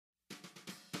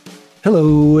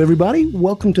Hello, everybody.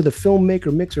 Welcome to the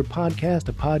Filmmaker Mixer podcast,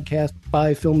 a podcast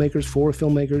by filmmakers for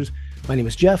filmmakers. My name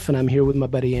is Jeff, and I'm here with my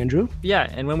buddy Andrew. Yeah,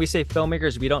 and when we say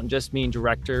filmmakers, we don't just mean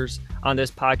directors. On this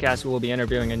podcast, we will be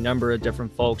interviewing a number of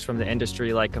different folks from the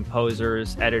industry, like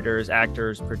composers, editors,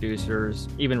 actors, producers,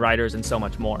 even writers, and so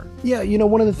much more. Yeah,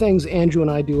 one of the things Andrew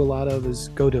and I do a lot of is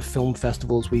go to film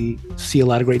festivals. We see a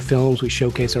lot of great films. We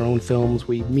showcase our own films.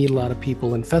 We meet a lot of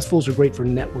people, and festivals are great for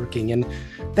networking. And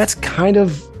that's kind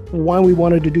of why we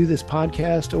wanted to do this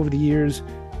podcast over the years.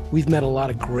 We've met a lot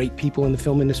of great people in the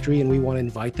film industry, and we want to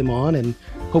invite them on and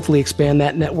hopefully expand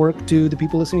that network to the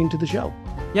people listening to the show.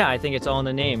 Yeah, I think it's all in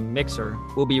the name, Mixer.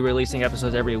 We'll be releasing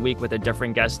episodes every week with a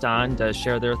different guest on to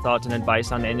share their thoughts and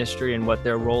advice on the industry and what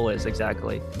their role is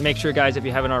exactly. Make sure, guys, if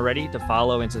you haven't already, to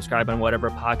follow and subscribe on whatever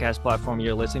podcast platform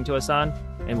you're listening to us on,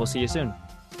 and we'll see you soon.